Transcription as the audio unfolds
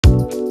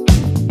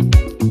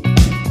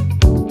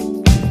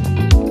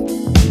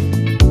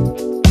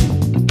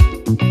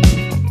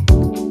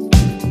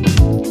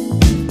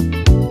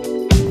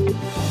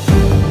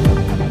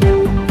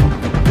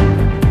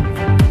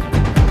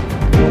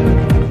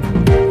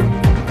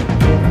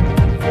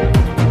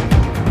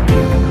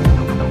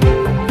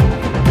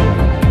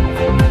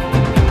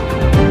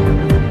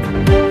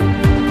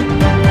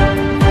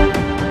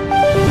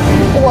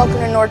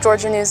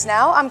Georgia News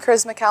Now. I'm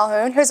Charisma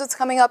Calhoun. Here's what's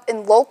coming up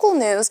in local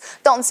news.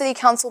 Dalton City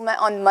Council met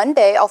on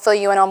Monday. I'll fill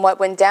you in on what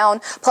went down.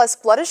 Plus,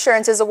 Blood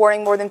Assurance is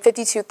awarding more than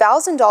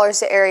 $52,000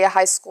 to area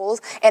high schools,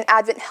 and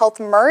Advent Health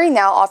Murray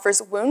now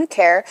offers wound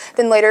care.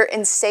 Then later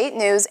in state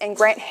news, and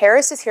Grant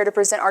Harris is here to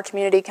present our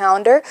community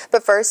calendar.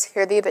 But first,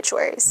 here are the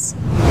obituaries.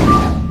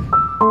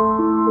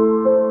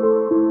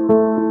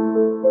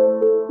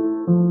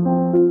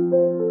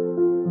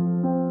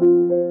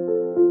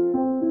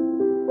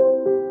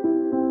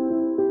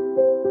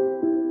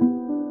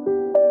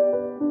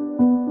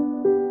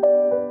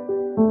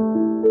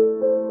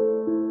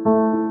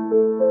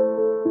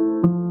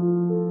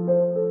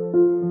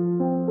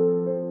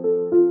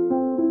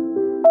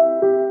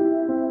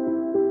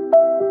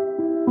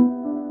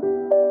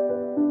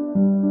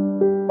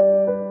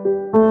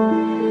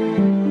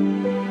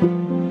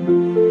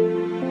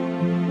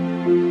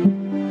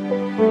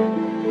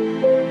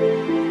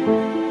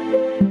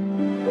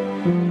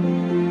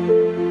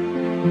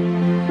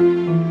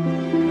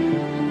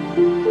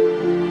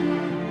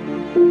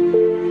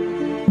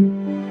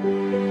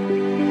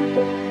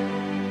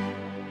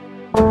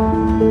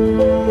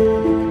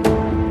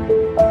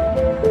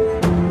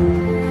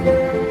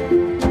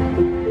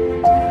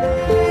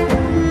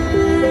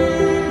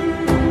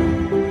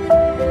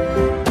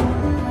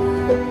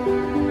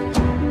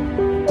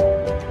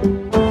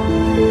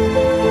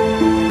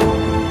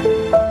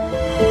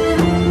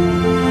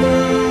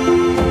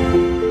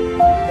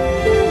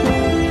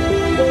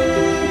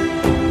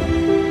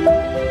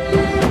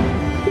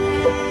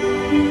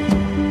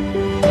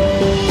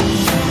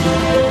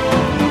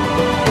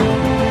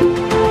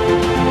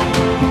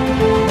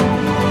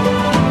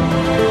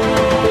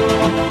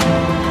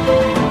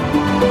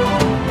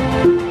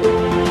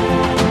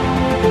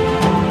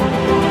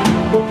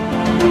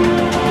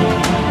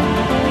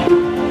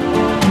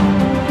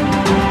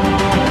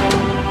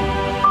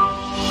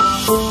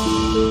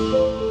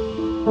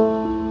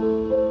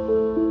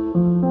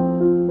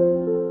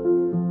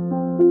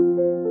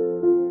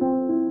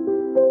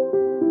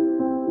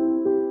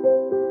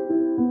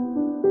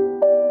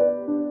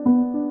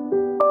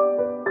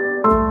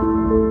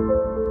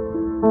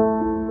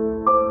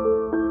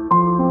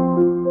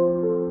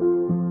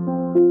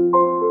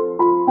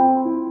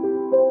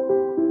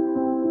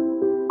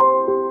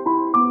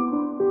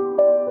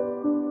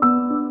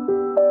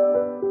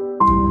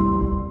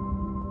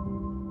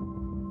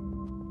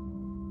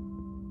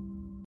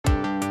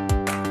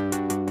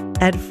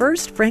 At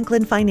First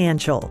Franklin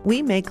Financial,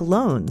 we make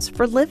loans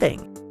for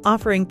living,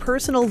 offering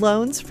personal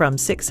loans from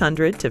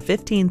 $600 to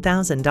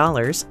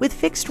 $15,000 with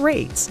fixed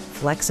rates,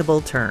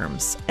 flexible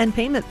terms, and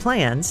payment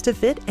plans to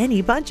fit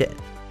any budget.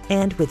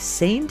 And with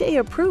same-day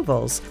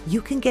approvals,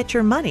 you can get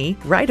your money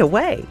right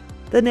away.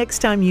 The next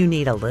time you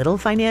need a little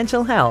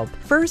financial help,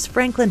 First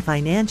Franklin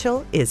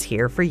Financial is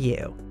here for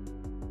you.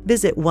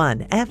 Visit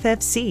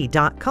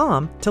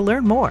oneffc.com to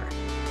learn more.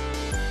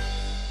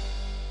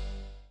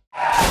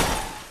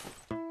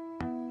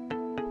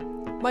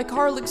 My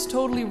car looks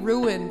totally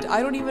ruined.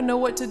 I don't even know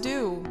what to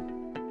do.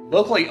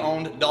 Locally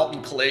owned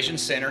Dalton Collision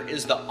Center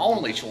is the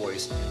only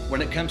choice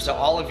when it comes to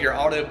all of your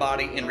auto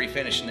body and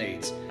refinish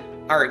needs.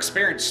 Our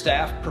experienced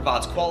staff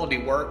provides quality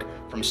work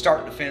from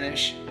start to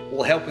finish,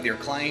 will help with your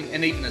claim,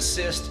 and even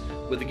assist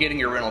with getting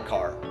your rental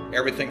car.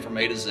 Everything from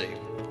A to Z.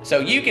 So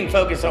you can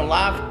focus on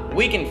life,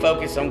 we can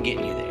focus on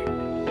getting you there.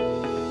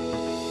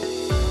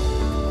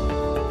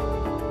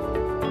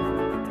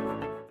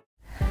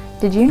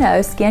 Did you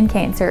know skin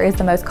cancer is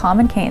the most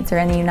common cancer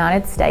in the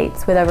United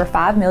States, with over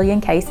 5 million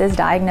cases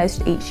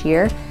diagnosed each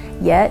year,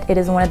 yet it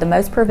is one of the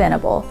most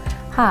preventable?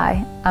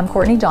 Hi, I'm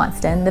Courtney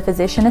Johnston, the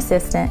physician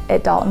assistant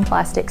at Dalton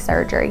Plastic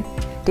Surgery.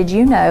 Did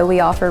you know we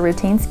offer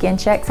routine skin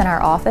checks in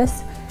our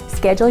office?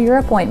 Schedule your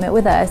appointment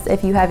with us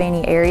if you have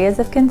any areas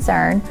of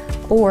concern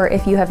or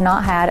if you have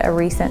not had a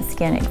recent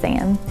skin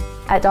exam.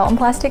 At Dalton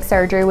Plastic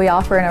Surgery, we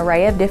offer an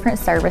array of different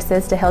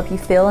services to help you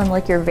feel and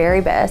look your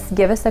very best.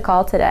 Give us a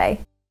call today.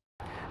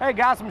 Hey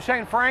guys, I'm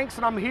Shane Franks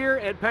and I'm here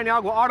at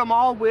Paniagua Auto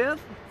Mall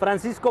with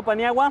Francisco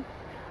Paniagua.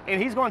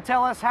 And he's going to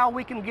tell us how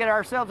we can get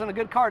ourselves in a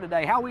good car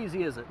today. How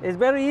easy is it? It's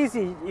very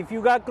easy. If you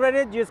got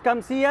credit, just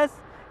come see us.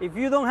 If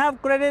you don't have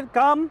credit,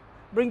 come,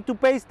 bring 2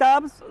 pay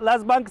stubs,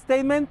 last bank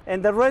statement,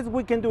 and the rest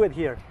we can do it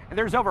here. And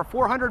there's over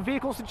 400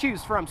 vehicles to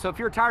choose from. So if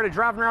you're tired of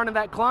driving around in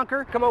that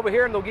clunker, come over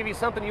here and they'll give you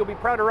something you'll be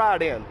proud to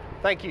ride in.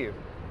 Thank you.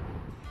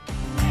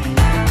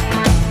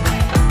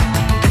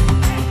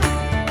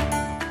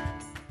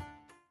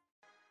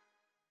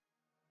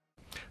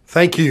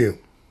 Thank you.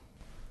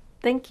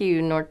 Thank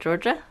you, North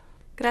Georgia.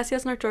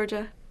 Gracias, North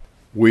Georgia.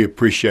 We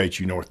appreciate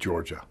you, North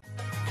Georgia.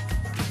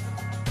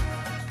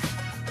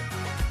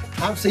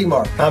 I'm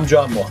Seymour. I'm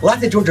John Moore.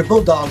 Like the Georgia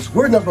Bulldogs,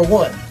 we're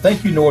 #1.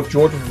 Thank you, North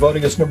Georgia, for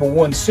voting us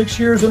 #1 6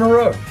 years in a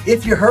row.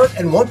 If you're hurt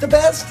and want the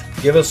best,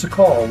 give us a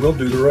call. We'll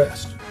do the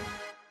rest.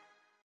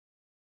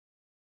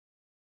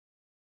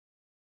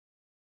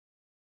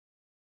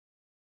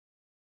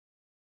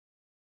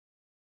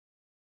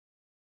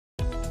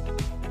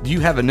 Do you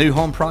have a new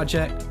home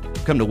project?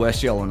 Come to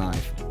West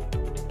Yellowknife.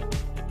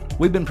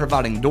 We've been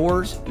providing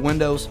doors,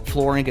 windows,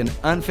 flooring, and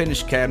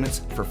unfinished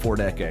cabinets for 4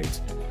 decades.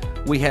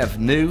 We have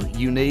new,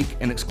 unique,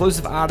 and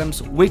exclusive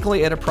items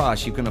weekly at a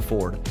price you can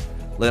afford.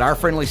 Let our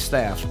friendly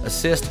staff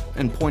assist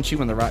and point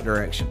you in the right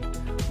direction.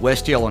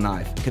 West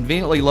Yellowknife,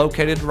 conveniently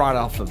located right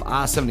off of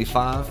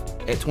I-75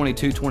 at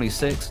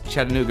 2226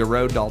 Chattanooga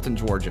Road, Dalton,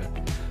 Georgia.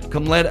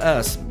 Come let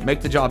us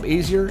make the job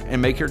easier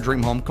and make your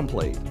dream home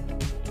complete.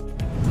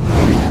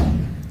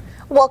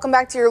 Welcome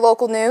back to your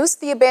local news.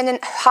 The abandoned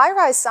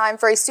high-rise sign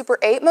for a Super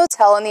 8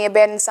 motel and the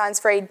abandoned signs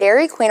for a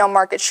Dairy Queen on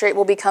Market Street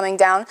will be coming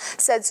down,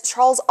 said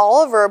Charles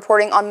Oliver,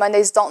 reporting on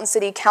Monday's Dalton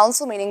City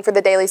Council meeting for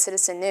the Daily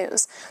Citizen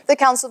News. The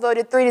council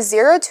voted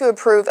 3-0 to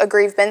approve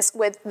agreements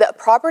with the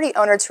property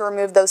owner to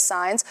remove those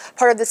signs,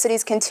 part of the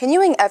city's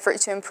continuing effort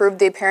to improve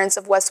the appearance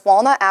of West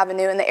Walnut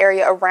Avenue and the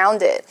area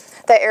around it.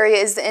 That area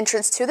is the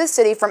entrance to the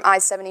city from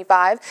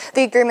I-75.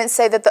 The agreements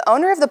say that the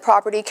owner of the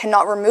property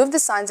cannot remove the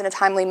signs in a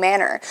timely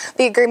manner.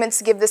 The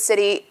agreements give the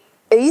city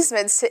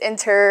easements to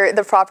enter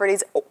the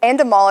properties and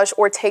demolish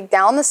or take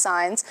down the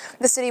signs.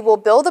 The city will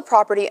bill the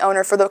property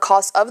owner for the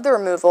cost of the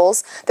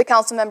removals. The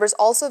council members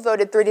also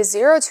voted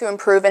 3-0 to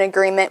approve an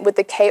agreement with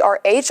the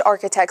KRH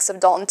Architects of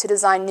Dalton to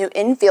design new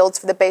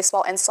infields for the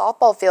baseball and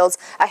softball fields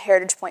at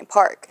Heritage Point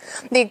Park.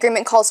 The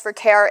agreement calls for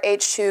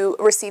KRH to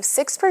receive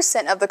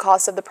 6% of the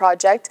cost of the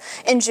project.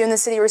 In June, the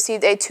city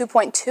received a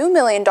 $2.2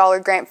 million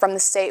grant from the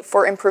state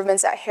for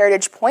improvements at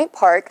Heritage Point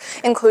Park,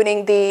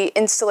 including the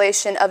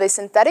installation of a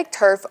synthetic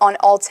turf on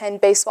all 10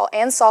 baseball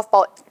and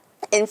softball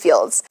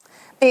infields.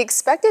 The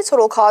expected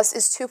total cost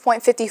is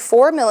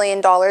 $2.54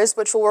 million,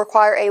 which will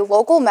require a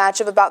local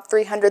match of about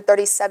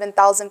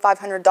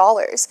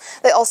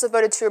 $337,500. They also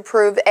voted to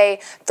approve a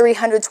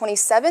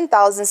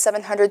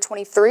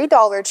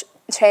 $327,723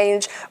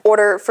 change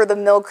order for the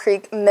Mill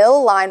Creek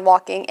Mill Line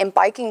walking and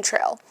biking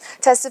trail.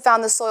 Tests have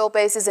found the soil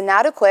base is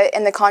inadequate,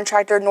 and the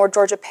contractor North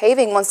Georgia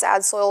Paving wants to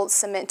add soil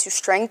cement to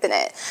strengthen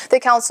it. The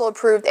council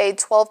approved a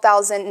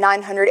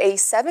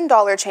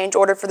 $12,987 change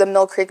order for the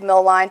Mill Creek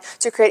Mill Line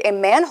to create a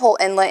manhole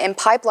inlet and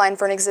pipeline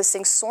for an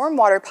existing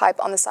stormwater pipe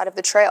on the side of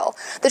the trail.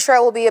 The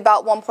trail will be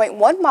about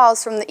 1.1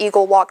 miles from the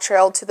Eagle Walk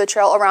Trail to the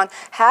trail around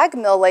Hag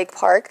Mill Lake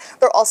Park.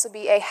 There will also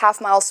be a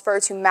half-mile spur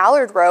to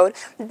Mallard Road,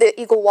 the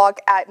Eagle Walk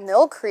at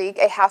Mill Creek,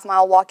 a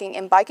half-mile walking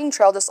and biking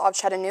trail just off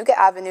Chattanooga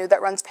Avenue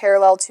that runs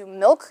parallel to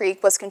Mill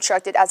Creek, was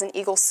constructed as an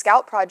Eagle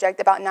Scout project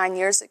about 9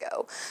 years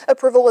ago.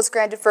 Approval was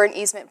granted for an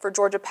easement for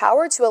Georgia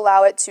Power to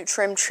allow it to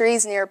trim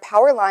trees near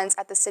power lines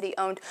at the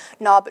city-owned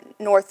Knob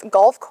North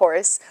Golf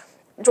Course.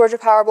 Georgia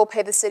Power will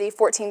pay the city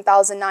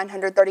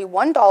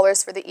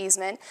 $14,931 for the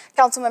easement.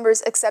 Council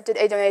members accepted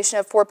a donation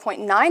of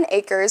 4.9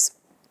 acres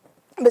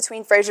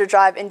between Fraser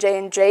Drive and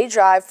J&J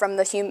Drive from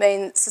the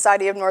Humane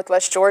Society of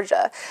Northwest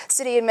Georgia.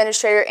 City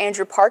Administrator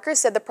Andrew Parker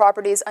said the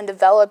property is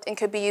undeveloped and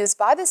could be used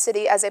by the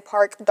city as a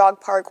park, dog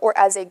park, or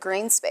as a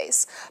green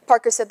space.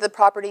 Parker said the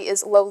property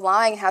is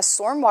low-lying, has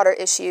stormwater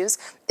issues.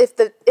 If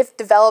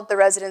developed, the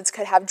residents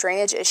could have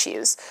drainage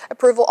issues.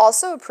 Approval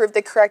also approved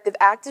the corrective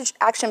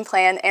action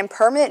plan and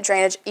permanent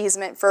drainage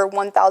easement for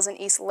 1000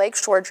 East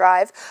Lakeshore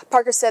Drive.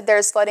 Parker said there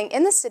is flooding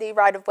in the city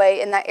right-of-way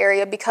in that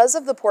area because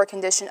of the poor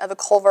condition of a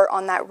culvert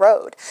on that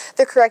road.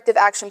 The corrective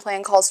action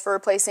plan calls for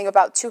replacing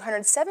about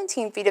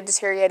 217 feet of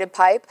deteriorated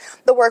pipe.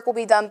 The work will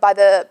be done by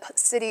the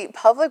City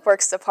Public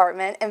Works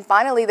Department. And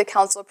finally, the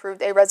council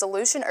approved a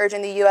resolution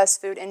urging the U.S.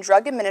 Food and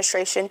Drug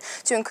Administration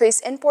to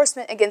increase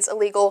enforcement against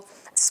illegal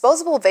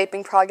disposable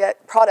vaping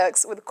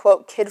products with,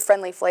 quote,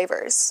 kid-friendly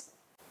flavors.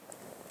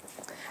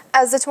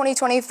 As the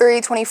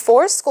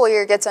 2023-24 school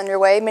year gets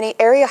underway, many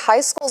area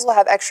high schools will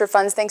have extra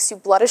funds thanks to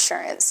blood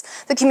assurance.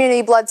 The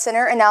Community Blood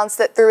Center announced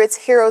that through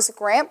its Heroes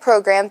Grant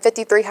program,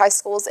 53 high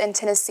schools in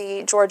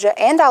Tennessee, Georgia,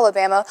 and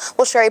Alabama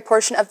will share a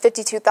portion of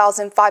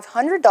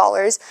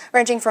 $52,500,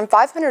 ranging from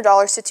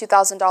 $500 to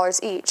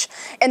 $2,000 each.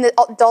 In the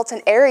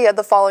Dalton area,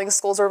 the following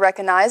schools were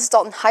recognized: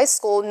 Dalton High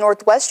School,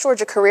 Northwest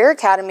Georgia Career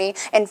Academy,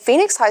 and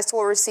Phoenix High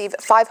School will receive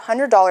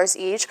 $500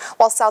 each,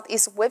 while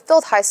Southeast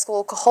Whitfield High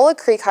School, Coahulla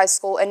Creek High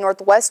School, and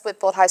Northwest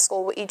Whitfield High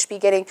School will each be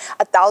getting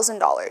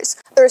 $1,000.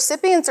 The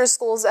recipients are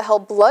schools that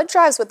held blood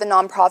drives with the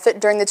nonprofit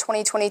during the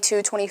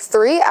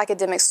 2022-23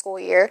 academic school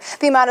year.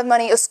 The amount of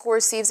money a school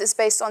receives is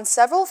based on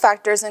several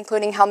factors,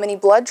 including how many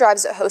blood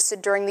drives it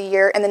hosted during the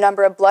year and the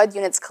number of blood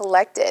units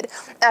collected.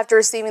 After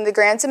receiving the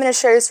grants,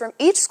 administrators from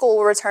each school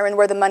will determine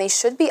where the money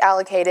should be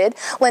allocated.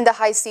 Linda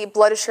Heisey,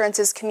 Blood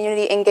Assurance's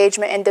Community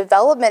Engagement and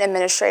Development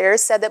Administrator,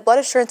 said that Blood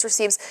Assurance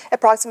receives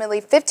approximately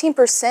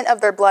 15%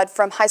 of their blood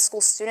from high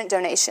school student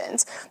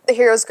donations. The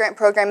Heroes Grant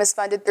program is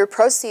funded through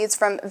proceeds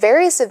from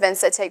various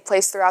events that take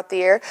place throughout the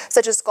year,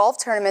 such as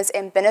golf tournaments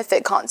and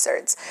benefit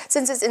concerts.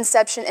 Since its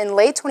inception in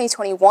late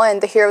 2021,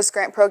 the Heroes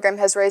Grant program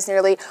has raised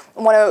nearly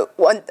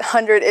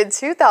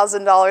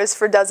 $102,000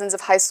 for dozens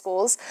of high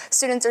schools.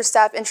 Students or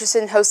staff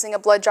interested in hosting a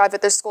blood drive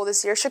at their school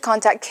this year should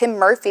contact Kim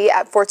Murphy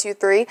at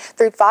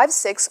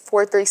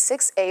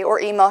 423-356-4368 or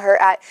email her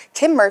at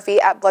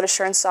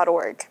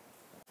kimmurphy@bloodassurance.org.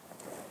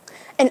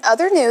 In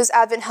other news,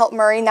 Advent Health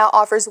Murray now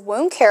offers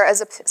wound care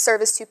as a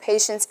service to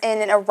patients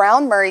in and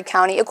around Murray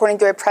County, according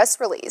to a press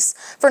release.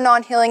 For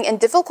non-healing and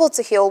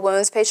difficult-to-heal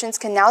wounds, patients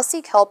can now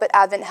seek help at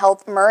Advent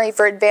Health Murray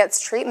for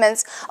advanced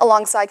treatments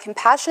alongside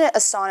compassionate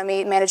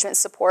ostomy management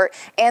support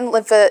and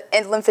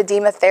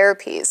lymphedema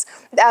therapies.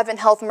 The Advent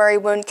Health Murray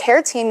Wound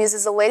Care Team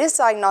uses the latest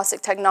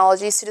diagnostic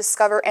technologies to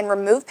discover and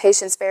remove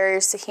patients'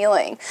 barriers to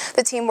healing.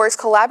 The team works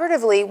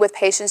collaboratively with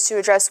patients to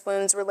address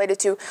wounds related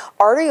to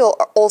arterial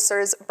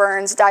ulcers,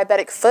 burns,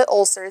 diabetic foot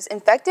ulcers,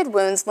 infected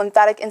wounds,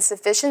 lymphatic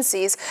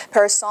insufficiencies,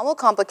 peristomal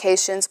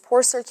complications,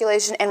 poor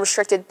circulation and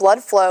restricted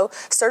blood flow,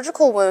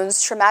 surgical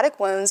wounds, traumatic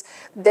wounds,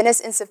 venous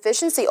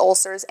insufficiency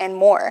ulcers, and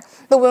more.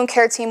 The wound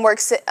care team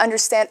works to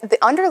understand the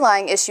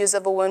underlying issues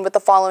of a wound with the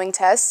following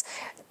tests: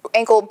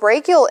 ankle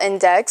brachial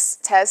index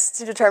test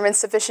to determine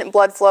sufficient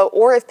blood flow,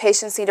 or if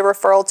patients need a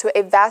referral to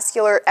a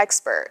vascular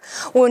expert,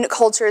 wound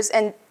cultures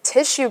and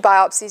tissue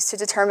biopsies to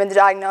determine the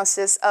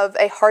diagnosis of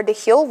a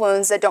hard-to-heal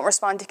wounds that don't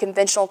respond to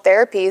conventional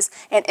therapies,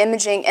 and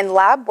imaging and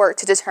lab work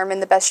to determine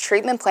the best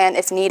treatment plan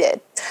if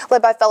needed.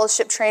 Led by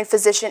fellowship-trained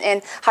physician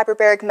in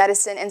hyperbaric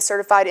medicine and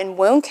certified in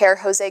wound care,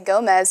 Jose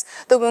Gomez,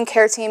 the wound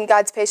care team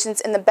guides patients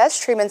in the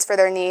best treatments for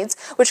their needs,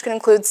 which can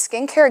include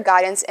skincare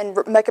guidance and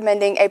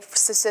recommending a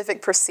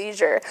specific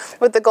procedure.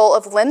 With the goal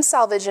of limb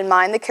salvage in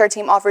mind, the care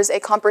team offers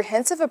a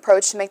comprehensive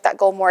approach to make that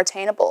goal more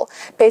attainable.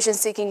 Patients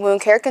seeking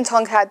wound care can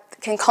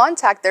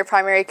contact their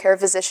primary care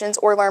physicians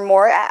or learn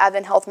more at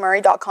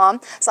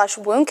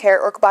adventhealthmurray.com/wound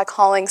care or by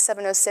calling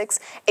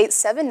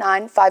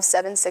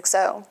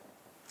 706-879-5760.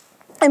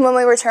 And when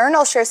we return,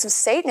 I'll share some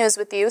state news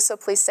with you, so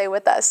please stay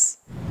with us.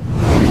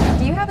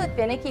 Do you have a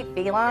finicky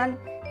feline?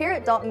 Here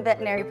at Dalton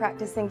Veterinary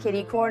Practice in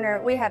Kitty Corner,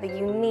 we have a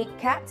unique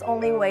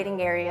cats-only waiting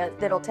area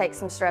that'll take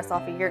some stress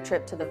off of your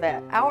trip to the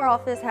vet. Our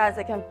office has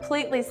a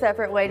completely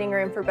separate waiting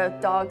room for both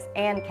dogs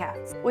and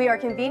cats. We are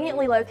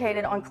conveniently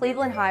located on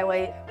Cleveland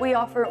Highway. We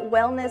offer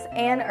wellness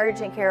and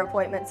urgent care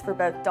appointments for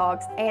both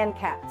dogs and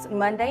cats,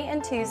 Monday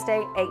and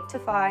Tuesday, 8 to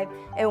 5,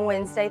 and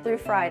Wednesday through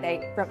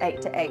Friday from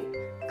 8 to 8.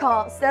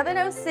 Call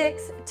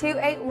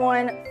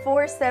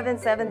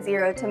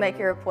 706-281-4770 to make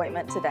your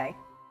appointment today.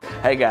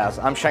 Hey guys,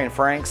 I'm Shane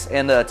Franks,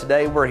 and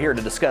today we're here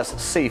to discuss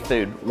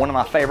seafood, one of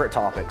my favorite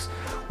topics.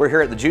 We're here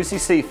at the Juicy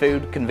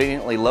Seafood,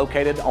 conveniently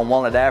located on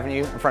Walnut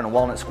Avenue in front of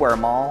Walnut Square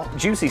Mall.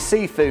 Juicy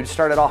Seafood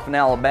started off in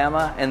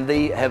Alabama, and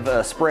they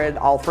have spread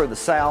all through the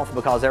South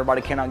because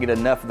everybody cannot get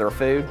enough of their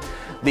food.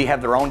 They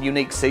have their own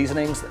unique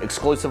seasonings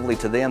exclusively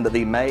to them that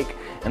they make,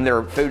 and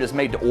their food is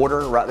made to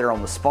order right there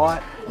on the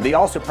spot. They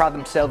also pride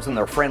themselves in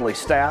their friendly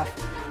staff.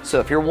 So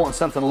if you're wanting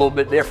something a little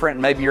bit different,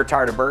 maybe you're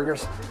tired of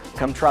burgers,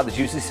 come try the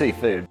Juicy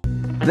Seafood.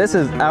 This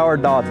is our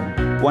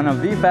Dalton, one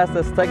of the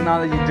fastest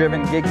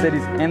technology-driven gig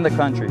cities in the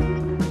country,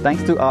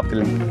 thanks to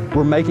OptiLink.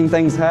 We're making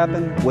things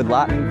happen with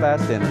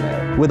lightning-fast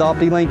internet. With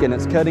OptiLink and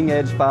its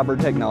cutting-edge fiber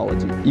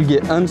technology, you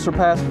get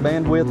unsurpassed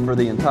bandwidth for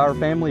the entire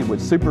family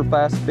with super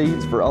fast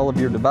speeds for all of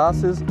your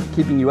devices,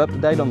 keeping you up to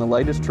date on the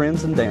latest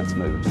trends and dance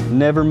moves.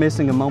 Never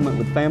missing a moment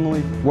with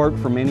family, work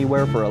from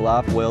anywhere for a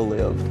life well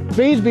lived.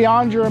 Speeds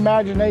beyond your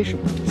imagination.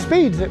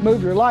 Speeds that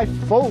move your life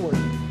forward.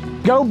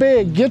 Go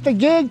big, get the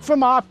gig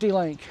from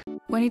OptiLink.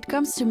 When it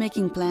comes to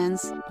making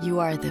plans, you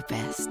are the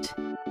best.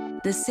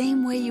 The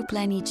same way you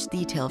plan each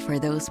detail for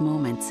those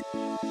moments.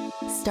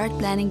 Start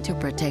planning to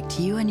protect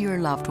you and your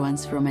loved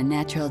ones from a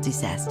natural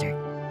disaster.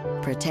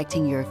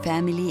 Protecting your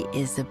family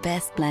is the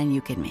best plan you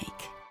can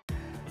make.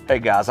 Hey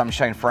guys, I'm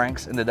Shane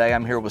Franks, and today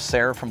I'm here with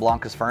Sarah from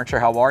Blanca's Furniture.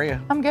 How are you?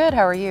 I'm good,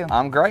 how are you?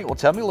 I'm great. Well,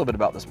 tell me a little bit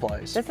about this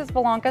place. This is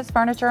Blanca's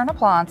Furniture and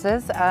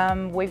Appliances.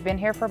 We've been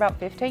here for about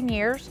 15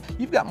 years.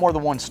 You've got more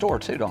than one store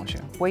too, don't you?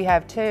 We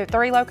have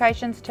three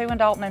locations, 2 in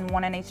Dalton and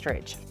 1 in East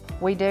Ridge.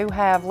 We do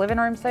have living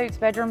room suites,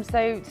 bedroom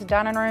suites,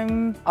 dining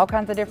room, all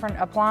kinds of different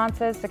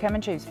appliances to come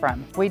and choose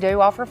from. We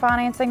do offer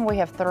financing. We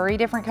have 3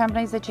 different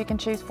companies that you can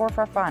choose for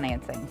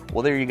financing.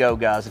 Well, there you go,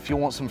 guys. If you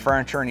want some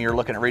furniture and you're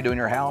looking at redoing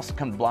your house,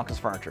 come to Blanca's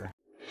Furniture.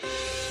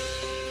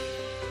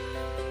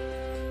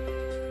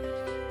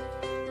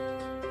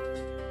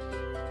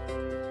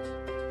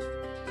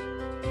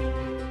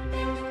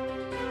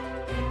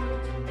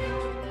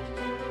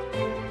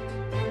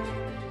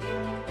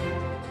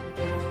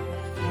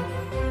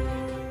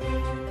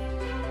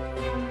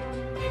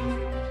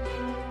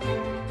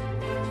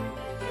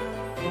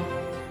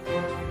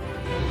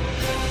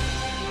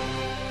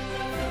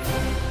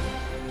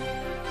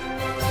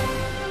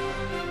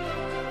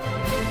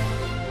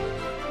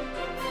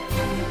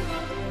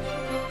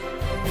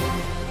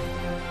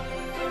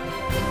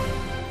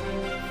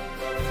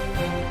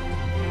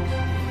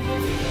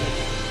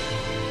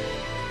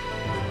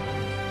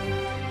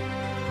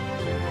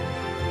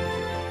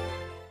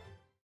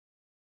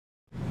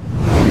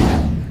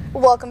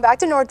 Welcome back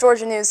to North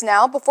Georgia News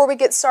Now. Before we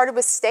get started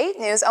with state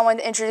news, I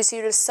wanted to introduce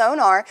you to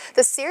Sonar,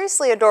 the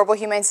seriously adorable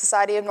Humane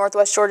Society of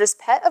Northwest Georgia's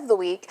Pet of the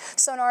Week.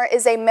 Sonar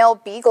is a male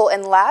beagle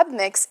and lab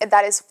mix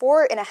that is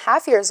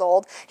 4.5 years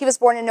old. He was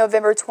born in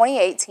November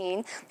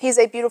 2018. He's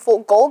a beautiful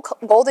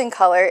golden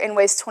color and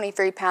weighs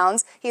 23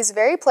 pounds. He's a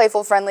very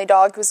playful, friendly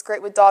dog who's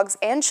great with dogs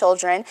and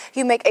children.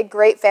 You make a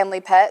great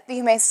family pet. The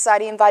Humane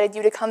Society invited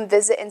you to come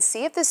visit and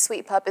see if this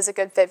sweet pup is a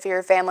good fit for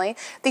your family.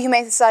 The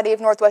Humane Society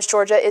of Northwest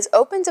Georgia is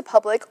open to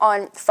public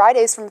on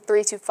Fridays from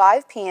 3 to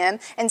 5 p.m.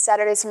 and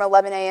Saturdays from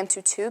 11 a.m.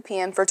 to 2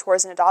 p.m. for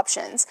tours and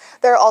adoptions.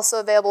 They're also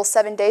available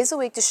 7 days a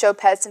week to show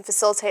pets and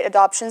facilitate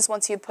adoptions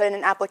once you put in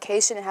an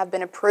application and have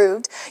been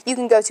approved. You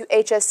can go to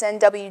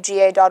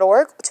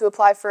hsnwga.org to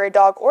apply for a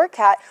dog or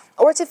cat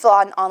or to fill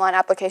out an online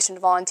application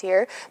to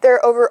volunteer. There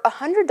are over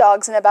 100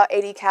 dogs and about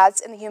 80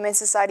 cats, and the Humane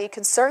Society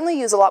could certainly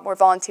use a lot more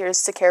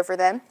volunteers to care for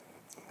them.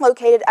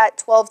 Located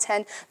at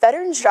 1210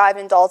 Veterans Drive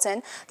in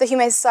Dalton, the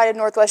Humane Society of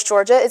Northwest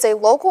Georgia is a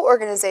local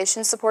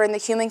organization supporting the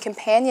Human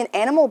Companion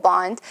Animal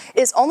Bond.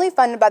 It is only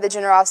funded by the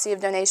generosity of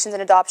donations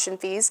and adoption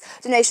fees.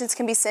 Donations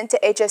can be sent to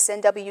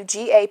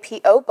HSNWGA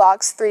P.O.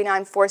 Box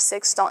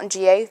 3946 Dalton,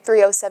 GA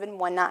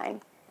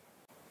 30719.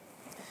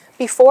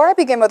 Before I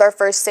begin with our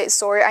first state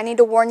story, I need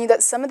to warn you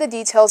that some of the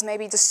details may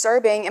be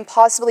disturbing and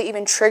possibly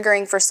even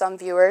triggering for some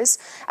viewers.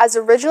 As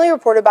originally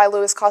reported by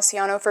Louis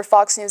Cassiano for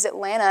Fox News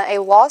Atlanta, a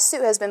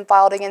lawsuit has been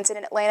filed against an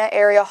Atlanta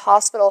area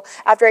hospital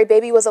after a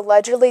baby was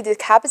allegedly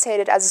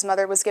decapitated as his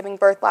mother was giving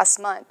birth last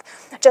month.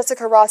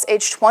 Jessica Ross,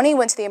 age 20,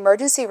 went to the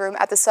emergency room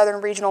at the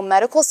Southern Regional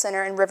Medical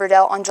Center in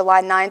Riverdale on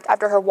July 9th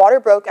after her water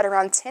broke at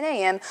around 10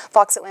 a.m.,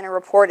 Fox Atlanta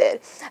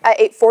reported. At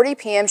 8:40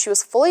 p.m., she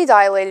was fully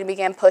dilated and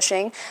began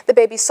pushing. The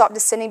baby stopped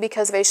descending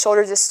because of a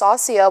shoulder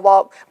dystocia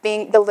while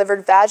being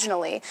delivered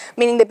vaginally,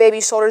 meaning the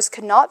baby's shoulders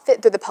could not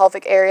fit through the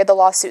pelvic area, the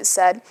lawsuit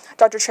said.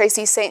 Dr.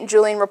 Tracy St.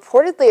 Julian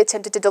reportedly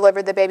attempted to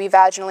deliver the baby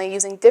vaginally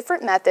using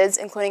different methods,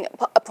 including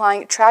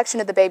applying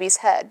traction to the baby's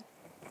head.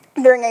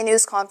 During a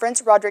news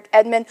conference, Roderick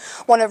Edmond,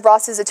 one of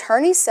Ross's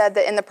attorneys, said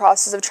that in the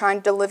process of trying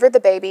to deliver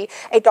the baby,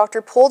 a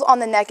doctor pulled on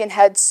the neck and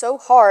head so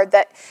hard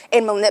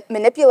and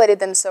manipulated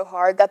them so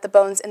hard that the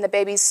bones in the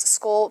baby's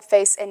skull,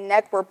 face, and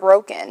neck were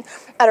broken.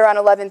 At around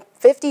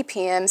 11:50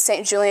 p.m.,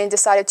 St. Julian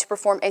decided to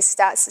perform a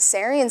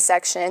cesarean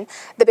section.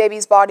 The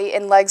baby's body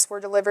and legs were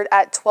delivered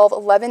at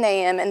 12:11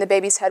 a.m., and the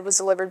baby's head was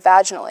delivered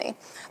vaginally.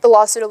 The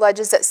lawsuit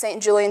alleges that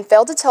St. Julian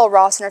failed to tell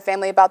Ross and her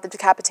family about the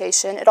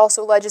decapitation. It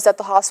also alleges that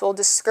the hospital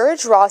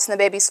discouraged Ross and the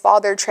baby's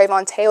father,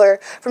 Trayvon Taylor,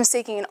 from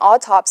seeking an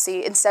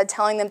autopsy, instead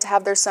telling them to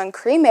have their son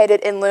cremated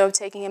in lieu of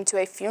taking him to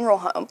a funeral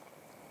home.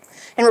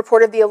 In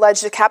report of the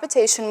alleged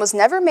decapitation was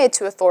never made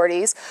to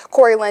authorities.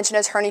 Corey Lynch, an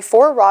attorney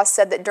for Ross,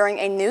 said that during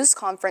a news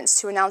conference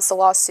to announce the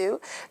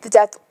lawsuit, the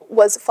death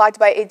was flagged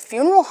by a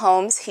funeral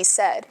homes, he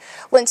said.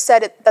 Lynch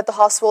said that the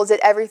hospital did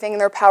everything in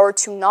their power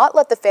to not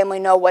let the family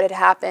know what had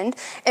happened.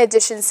 In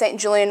addition, St.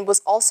 Julian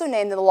was also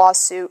named in the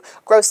lawsuit,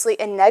 grossly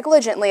and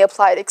negligently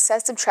applied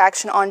excessive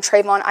traction on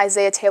Trayvon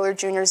Isaiah Taylor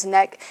Jr.'s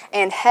neck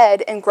and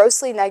head, and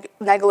grossly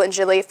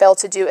negligently failed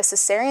to do a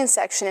cesarean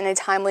section in a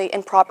timely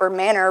and proper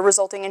manner,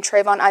 resulting in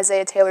Trayvon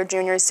Isaiah Taylor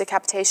Jr.'s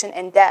decapitation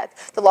and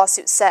death, the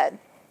lawsuit said.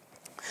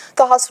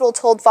 The hospital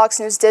told Fox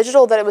News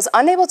Digital that it was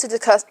unable to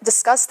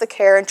discuss the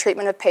care and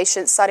treatment of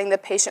patients, citing the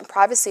patient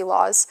privacy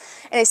laws.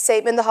 In a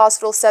statement, the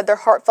hospital said their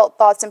heartfelt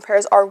thoughts and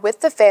prayers are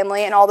with the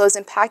family and all those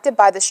impacted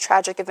by this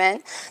tragic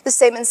event. The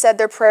statement said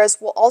their prayers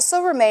will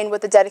also remain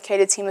with the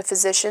dedicated team of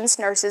physicians,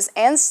 nurses,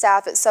 and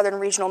staff at Southern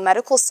Regional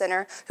Medical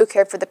Center who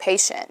cared for the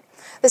patient.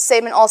 The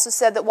statement also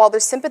said that while their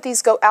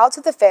sympathies go out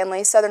to the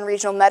family, Southern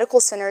Regional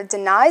Medical Center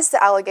denies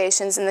the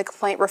allegations in the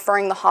complaint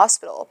referring the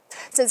hospital.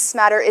 Since this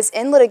matter is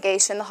in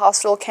litigation, the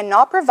hospital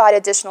cannot provide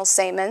additional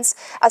statements.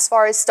 As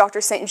far as Dr.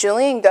 St.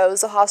 Julian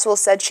goes, the hospital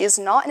said she is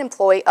not an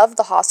employee of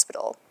the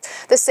hospital.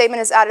 The statement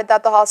has added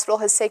that the hospital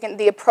has taken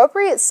the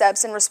appropriate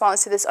steps in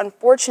response to this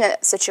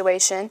unfortunate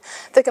situation.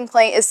 The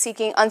complaint is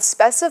seeking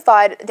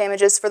unspecified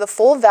damages for the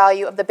full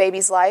value of the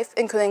baby's life,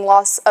 including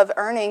loss of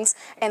earnings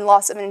and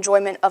loss of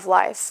enjoyment of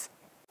life.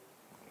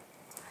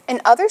 In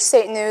other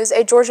state news,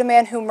 a Georgia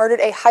man who murdered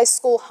a high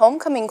school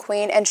homecoming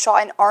queen and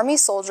shot an Army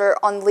soldier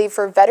on leave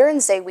for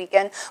Veterans Day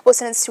weekend was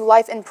sentenced to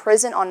life in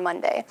prison on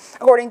Monday.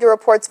 According to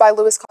reports by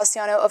Louis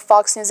Cassiano of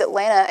Fox News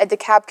Atlanta, a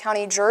DeKalb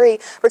County jury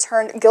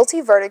returned guilty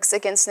verdicts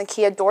against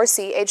Nakia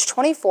Dorsey, age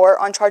 24,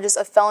 on charges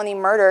of felony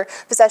murder,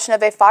 possession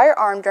of a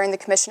firearm during the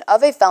commission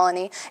of a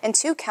felony, and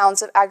 2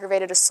 counts of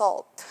aggravated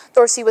assault.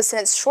 Dorsey was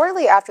sentenced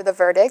shortly after the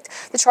verdict.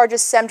 The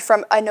charges stemmed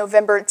from a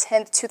November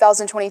 10,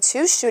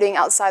 2022 shooting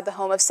outside the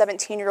home of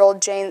 17-year-old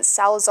Jane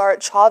Salazar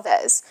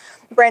Chavez.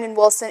 Brandon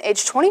Wilson,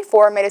 age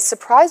 24, made a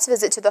surprise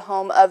visit to the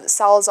home of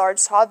Salazar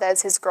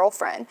Chavez, his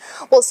girlfriend.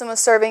 Wilson was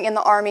serving in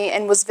the Army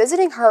and was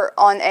visiting her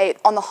on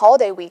the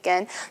holiday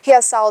weekend. He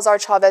asked Salazar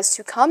Chavez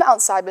to come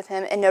outside with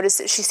him and noticed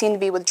that she seemed to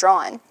be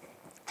withdrawn.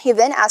 He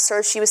then asked her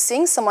if she was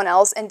seeing someone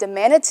else and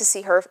demanded to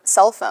see her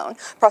cell phone,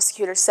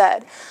 prosecutors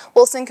said.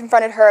 Wilson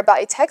confronted her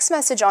about a text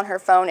message on her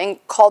phone and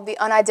called the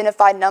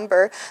unidentified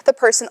number. The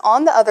person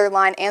on the other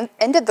line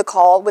ended the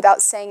call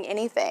without saying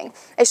anything.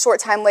 A short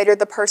time later,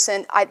 the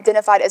person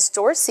identified as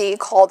Dorsey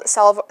called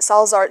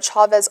Salazar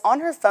Chavez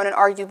on her phone and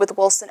argued with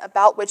Wilson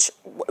about which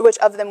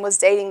of them was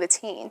dating the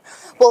teen.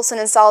 Wilson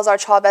and Salazar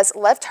Chavez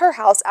left her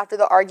house after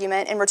the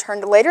argument and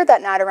returned later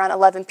that night around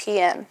 11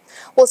 p.m.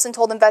 Wilson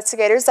told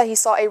investigators that he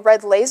saw a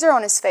red laser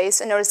on his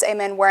face and noticed a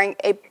man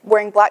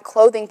wearing black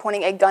clothing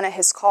pointing a gun at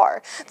his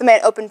car. The man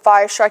opened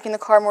fire, striking the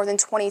car more than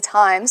 20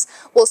 times.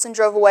 Wilson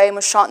drove away and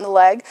was shot in the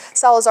leg.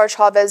 Salazar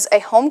Chavez, a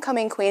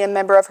homecoming queen and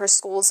member of her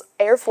school's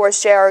Air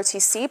Force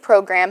JROTC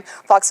program,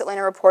 Fox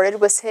Atlanta reported,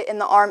 was hit in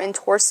the arm and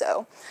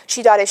torso.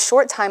 She died a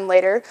short time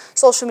later.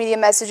 Social media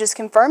messages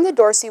confirmed that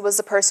Dorsey was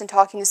the person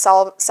talking to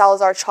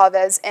Salazar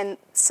Chavez, and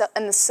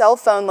the cell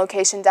phone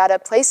location data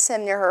placed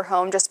him near her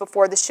home just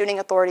before the shooting,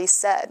 authorities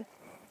said.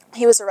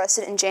 He was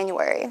arrested in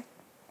January.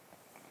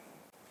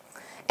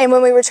 And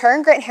when we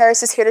return, Grant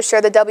Harris is here to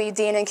share the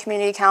WDNN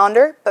community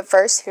calendar. But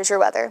first, here's your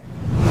weather.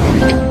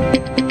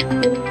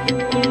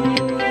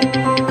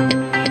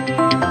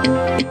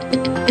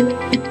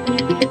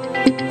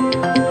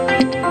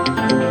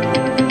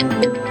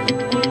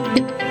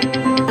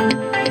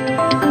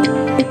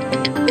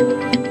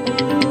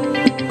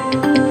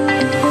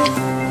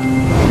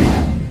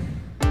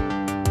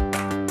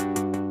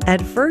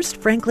 At First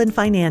Franklin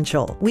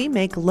Financial, we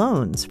make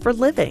loans for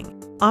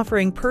living,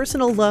 offering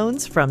personal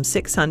loans from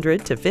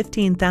 $600 to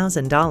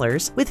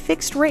 $15,000 with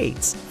fixed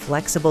rates,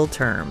 flexible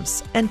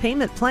terms, and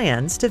payment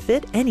plans to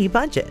fit any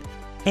budget.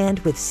 And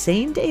with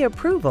same-day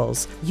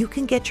approvals, you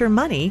can get your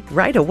money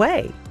right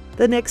away.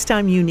 The next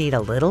time you need a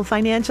little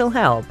financial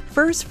help,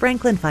 First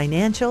Franklin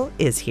Financial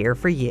is here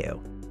for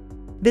you.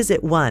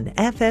 Visit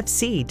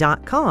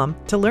oneffc.com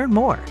to learn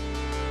more.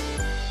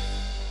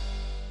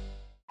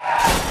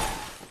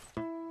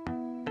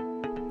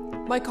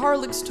 My car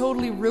looks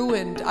totally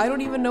ruined. I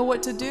don't even know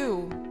what to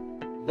do.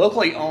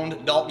 Locally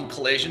owned Dalton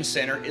Collision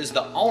Center is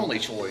the only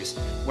choice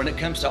when it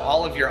comes to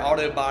all of your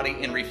auto body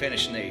and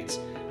refinish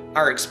needs.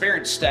 Our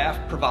experienced staff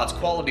provides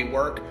quality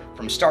work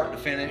from start to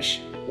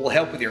finish, will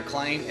help with your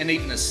claim, and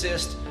even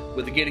assist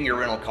with getting your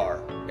rental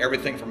car.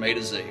 Everything from A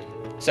to Z.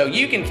 So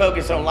you can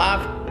focus on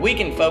life, we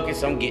can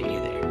focus on getting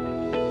you there.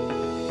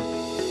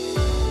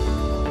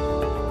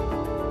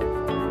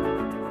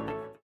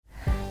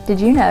 Did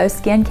you know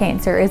skin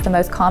cancer is the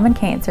most common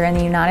cancer in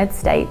the United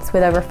States,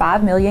 with over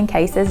 5 million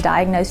cases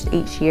diagnosed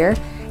each year,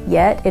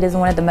 yet it is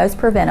one of the most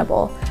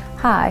preventable?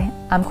 Hi,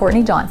 I'm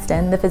Courtney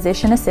Johnston, the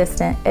physician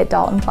assistant at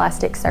Dalton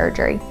Plastic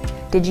Surgery.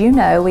 Did you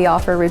know we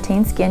offer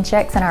routine skin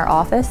checks in our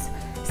office?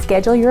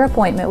 Schedule your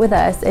appointment with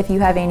us if you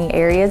have any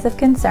areas of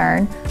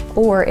concern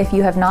or if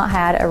you have not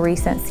had a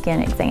recent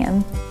skin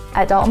exam.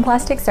 At Dalton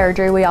Plastic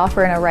Surgery, we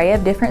offer an array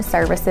of different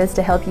services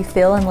to help you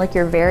feel and look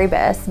your very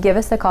best. Give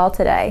us a call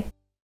today.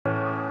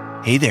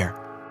 Hey there.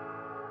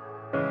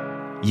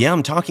 Yeah,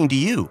 I'm talking to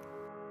you.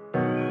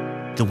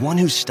 The one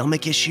whose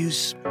stomach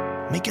issues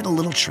make it a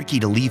little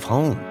tricky to leave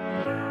home.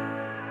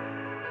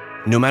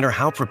 No matter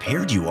how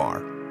prepared you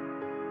are.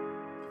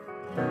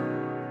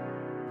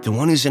 The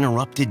one who's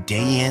interrupted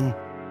day in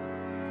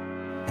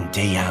and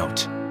day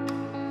out.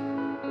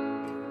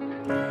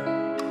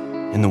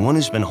 And the one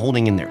who's been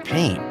holding in their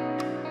pain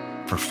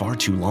for far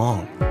too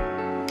long.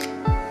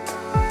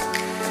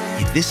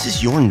 If this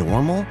is your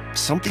normal,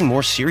 something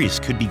more serious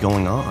could be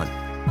going on.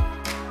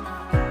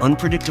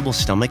 Unpredictable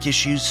stomach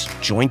issues,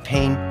 joint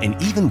pain, and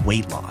even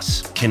weight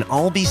loss can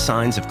all be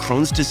signs of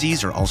Crohn's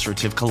disease or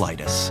ulcerative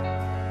colitis.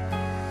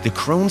 The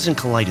Crohn's and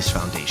Colitis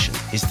Foundation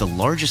is the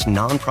largest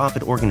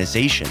nonprofit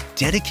organization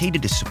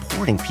dedicated to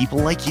supporting people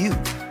like you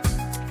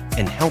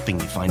and helping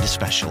you find a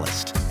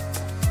specialist.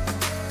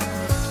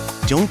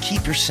 Don't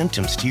keep your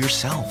symptoms to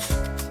yourself.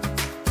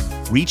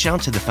 Reach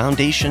out to the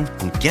foundation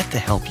and get the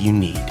help you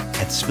need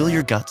at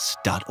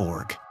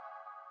spillyourguts.org.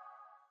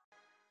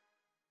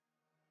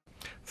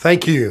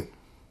 Thank you.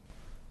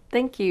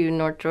 Thank you,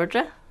 North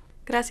Georgia.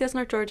 Gracias,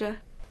 North Georgia.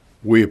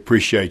 We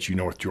appreciate you,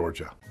 North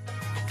Georgia.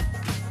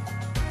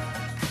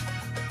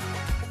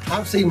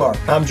 I'm Seymour.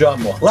 I'm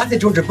John Moore. Like the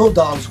Georgia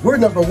Bulldogs, we're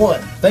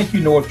 #1. Thank you,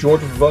 North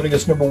Georgia, for voting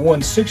us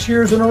 #1 6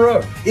 years in a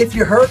row. If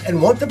you're hurt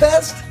and want the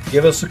best,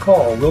 give us a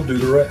call. We'll do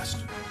the rest.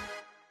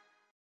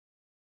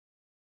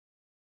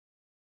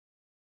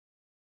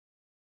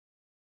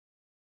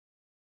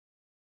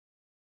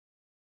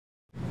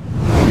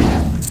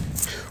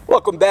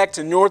 Welcome back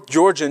to North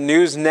Georgia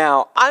News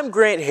Now. I'm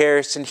Grant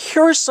Harris, and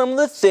here are some of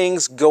the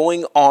things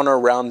going on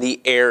around the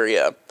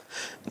area.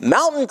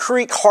 Mountain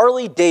Creek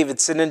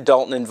Harley-Davidson in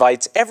Dalton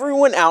invites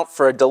everyone out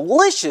for a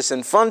delicious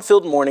and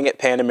fun-filled morning at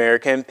Pan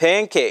American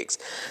Pancakes.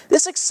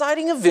 This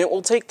exciting event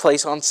will take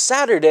place on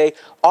Saturday,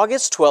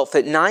 August 12th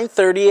at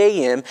 9:30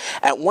 a.m.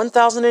 at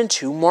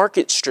 1002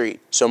 Market Street.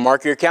 So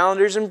mark your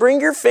calendars and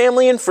bring your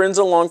family and friends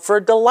along for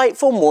a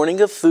delightful morning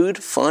of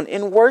food, fun,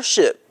 and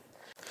worship.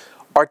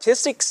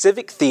 Artistic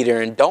Civic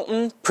Theater in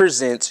Dalton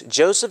presents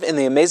Joseph and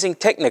the Amazing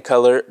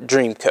Technicolor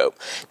Dreamcoat.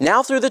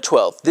 Now through the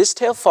 12th, this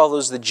tale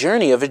follows the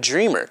journey of a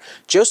dreamer.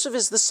 Joseph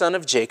is the son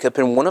of Jacob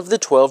and one of the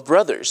 12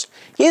 brothers.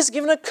 He is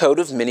given a coat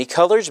of many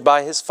colors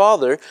by his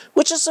father,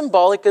 which is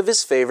symbolic of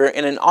his favor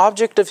and an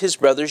object of his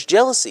brother's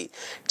jealousy.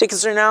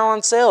 Tickets are now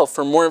on sale.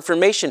 For more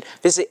information,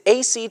 visit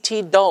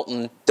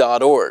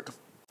actdalton.org.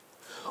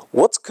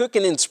 What's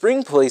Cooking in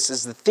Spring Place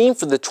is the theme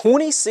for the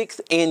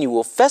 26th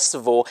annual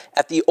festival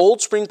at the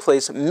Old Spring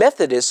Place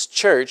Methodist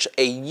Church,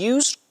 a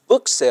used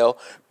book sale,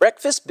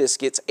 breakfast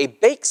biscuits, a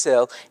bake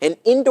sale, an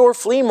indoor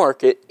flea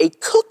market, a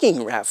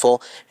cooking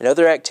raffle, and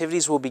other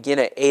activities will begin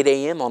at 8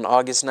 a.m. on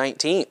August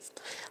 19th.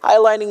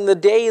 Highlighting the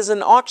day is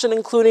an auction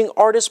including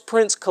artist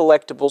prints,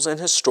 collectibles,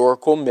 and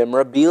historical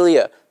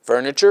memorabilia,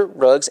 furniture,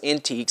 rugs,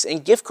 antiques,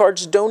 and gift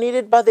cards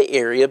donated by the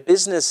area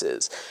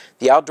businesses.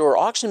 The outdoor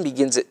auction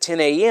begins at 10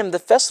 a.m. The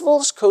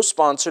festival is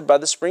co-sponsored by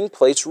the Spring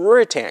Place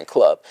Ruritan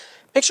Club.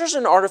 Pictures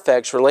and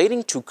artifacts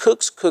relating to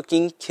cooks,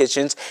 cooking,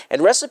 kitchens,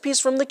 and recipes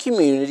from the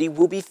community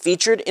will be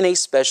featured in a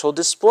special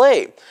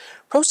display.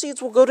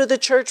 Proceeds will go to the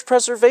Church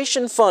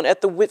Preservation Fund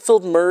at the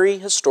Whitfield Murray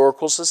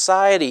Historical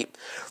Society.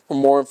 For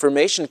more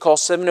information, call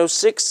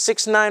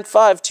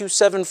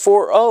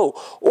 706-695-2740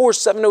 or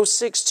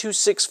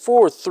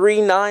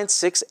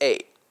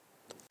 706-264-3968.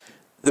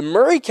 The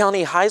Murray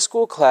County High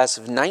School class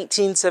of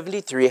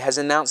 1973 has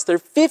announced their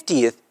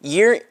 50th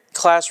year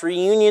class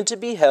reunion to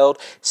be held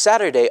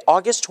Saturday,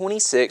 August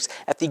 26th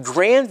at the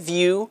Grand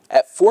View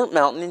at Fort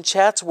Mountain in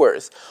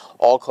Chatsworth.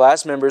 All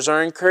class members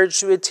are encouraged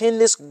to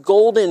attend this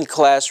golden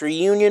class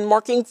reunion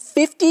marking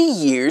 50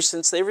 years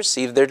since they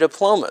received their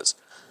diplomas.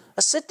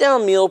 A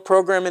sit-down meal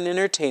program and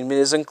entertainment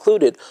is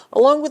included,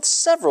 along with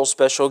several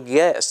special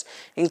guests,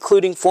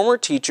 including former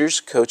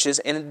teachers, coaches,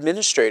 and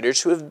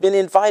administrators who have been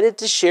invited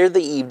to share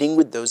the evening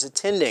with those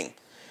attending.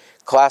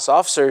 Class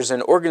officers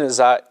and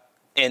organizers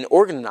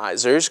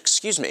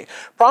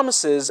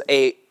promises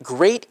a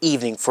great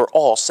evening for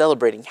all,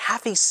 celebrating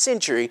half a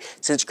century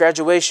since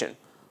graduation.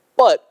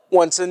 But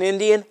once an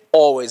Indian,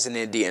 always an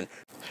Indian.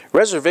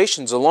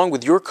 Reservations along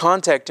with your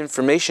contact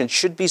information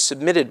should be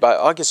submitted by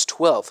August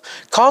 12th.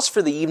 Cost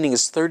for the evening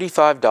is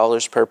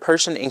 $35 per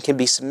person and can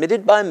be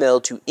submitted by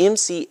mail to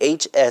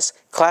MCHS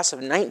Class of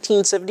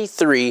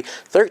 1973,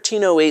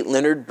 1308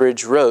 Leonard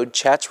Bridge Road,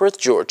 Chatsworth,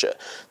 Georgia,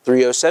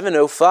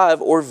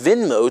 30705 or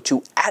Venmo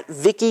to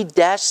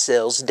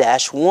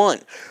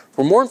 @Vicky-Sales-1.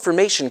 For more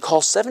information,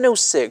 call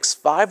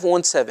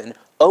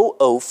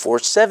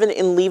 706-517-0047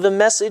 and leave a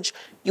message.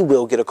 You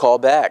will get a call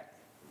back.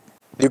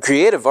 The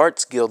Creative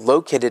Arts Guild,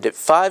 located at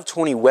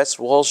 520 West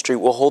Wall Street,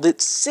 will hold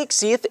its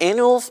 60th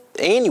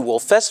annual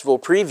festival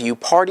preview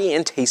party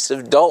and Taste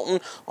of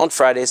Dalton on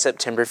Friday,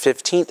 September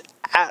 15th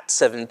at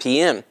 7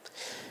 p.m.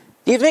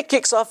 The event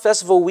kicks off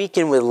festival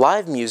weekend with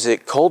live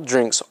music, cold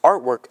drinks,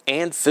 artwork,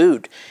 and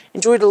food.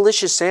 Enjoy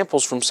delicious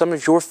samples from some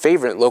of your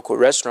favorite local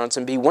restaurants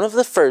and be one of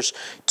the first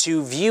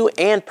to view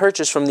and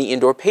purchase from the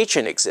indoor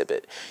patron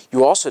exhibit.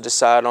 You also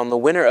decide on the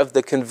winner of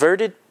the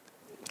coveted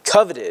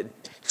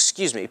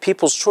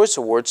People's Choice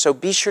Award, so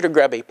be sure to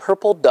grab a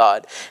purple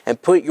dot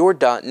and put your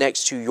dot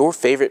next to your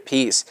favorite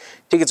piece.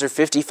 Tickets are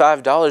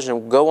 $55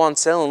 and will go on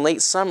sale in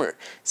late summer.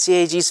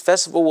 CAG's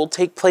festival will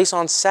take place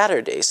on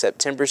Saturday,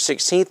 September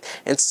 16th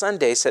and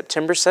Sunday,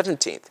 September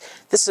 17th.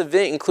 This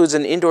event includes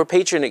an indoor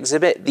patron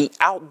exhibit, the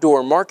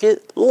outdoor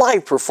market,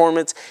 live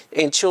performance,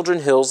 and Children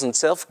Hills and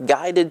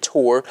self-guided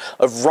tour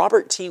of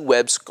Robert T.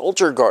 Webb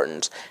Sculpture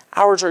Gardens.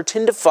 Hours are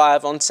 10 to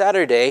 5 on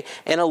Saturday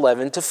and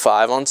 11 to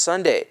 5 on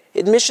Sunday.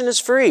 Admission is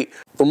free.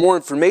 For more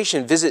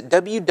information, visit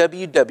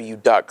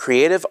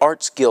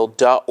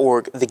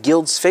www.creativeartsguild.org, the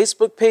Guild's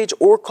Facebook page,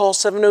 or call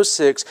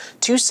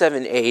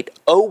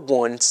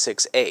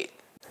 706-278-0168.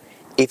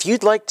 If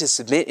you'd like to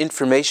submit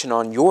information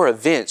on your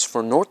events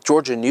for North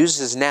Georgia News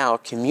Is Now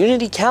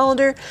community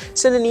calendar,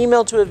 send an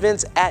email to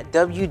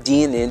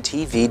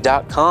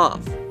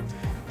events@wdnntv.com.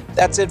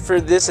 That's it for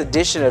this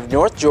edition of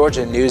North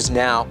Georgia News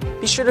Now.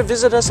 Be sure to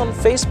visit us on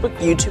Facebook,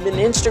 YouTube, and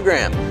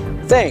Instagram.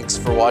 Thanks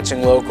for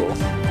watching local.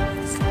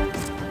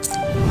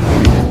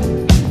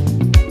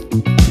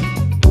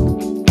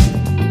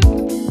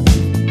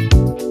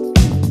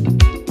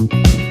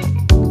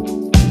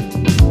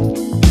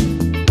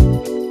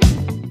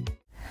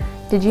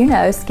 Did you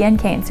know skin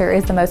cancer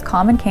is the most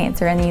common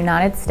cancer in the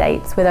United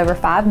States with over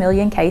 5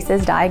 million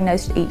cases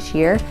diagnosed each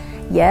year,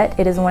 yet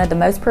it is one of the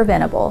most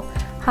preventable?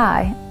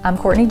 Hi, I'm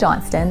Courtney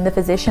Johnston, the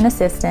physician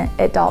assistant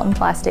at Dalton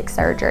Plastic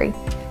Surgery.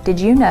 Did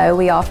you know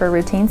we offer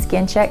routine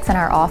skin checks in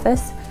our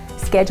office?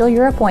 Schedule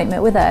your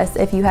appointment with us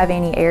if you have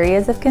any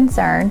areas of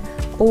concern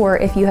or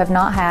if you have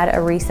not had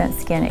a recent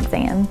skin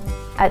exam.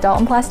 At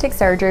Dalton Plastic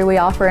Surgery, we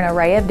offer an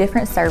array of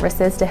different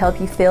services to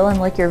help you feel and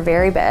look your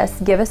very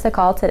best. Give us a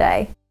call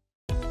today.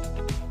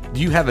 Do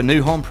you have a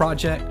new home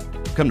project?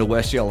 Come to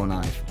West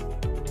Yellowknife.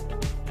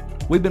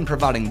 We've been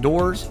providing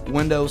doors,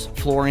 windows,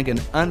 flooring, and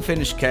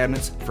unfinished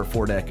cabinets for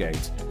 4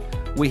 decades.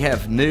 We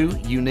have new,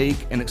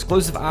 unique, and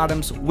exclusive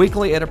items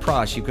weekly at a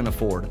price you can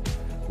afford.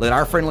 Let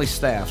our friendly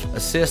staff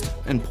assist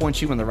and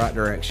point you in the right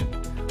direction.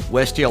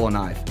 West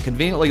Yellowknife,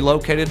 conveniently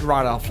located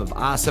right off of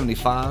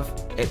I-75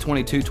 at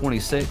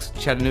 2226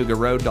 Chattanooga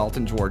Road,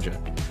 Dalton, Georgia.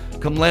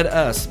 Come let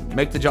us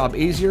make the job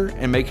easier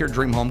and make your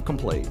dream home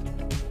complete.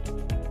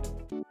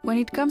 When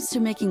it comes to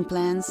making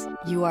plans,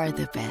 you are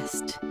the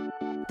best.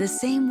 The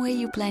same way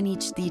you plan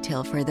each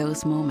detail for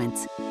those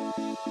moments,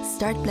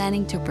 start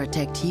planning to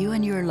protect you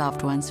and your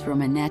loved ones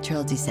from a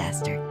natural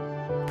disaster.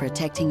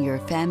 Protecting your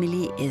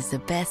family is the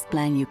best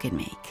plan you can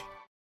make.